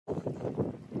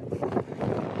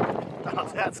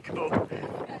That's cool.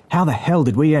 How the hell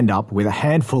did we end up with a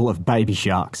handful of baby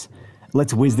sharks?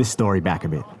 Let's whiz this story back a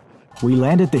bit. We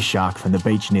landed this shark from the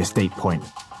beach near Steep Point.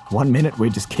 1 minute we're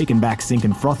just kicking back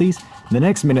sinking frothies, the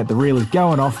next minute the reel is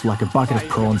going off like a bucket of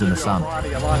prawns in the sun.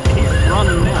 He's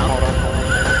running now. Hold on.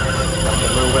 Got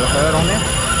a little bit of hurt on there.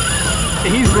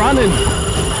 He's running.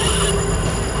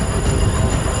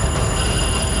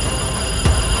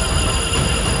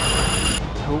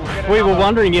 We were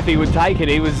wondering if he would take it.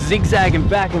 He was zigzagging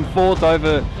back and forth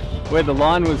over where the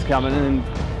line was coming, and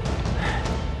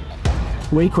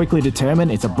we quickly determine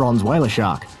it's a bronze whaler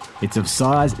shark. It's of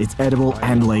size, it's edible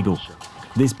and legal.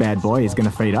 This bad boy is going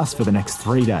to feed us for the next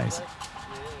 3 days.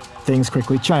 Things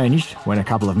quickly changed when a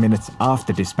couple of minutes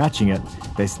after dispatching it,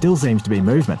 there still seems to be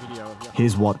movement.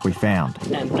 Here's what we found.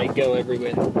 And they go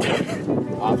everywhere.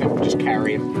 I think we'll just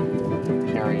carry him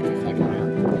if they can.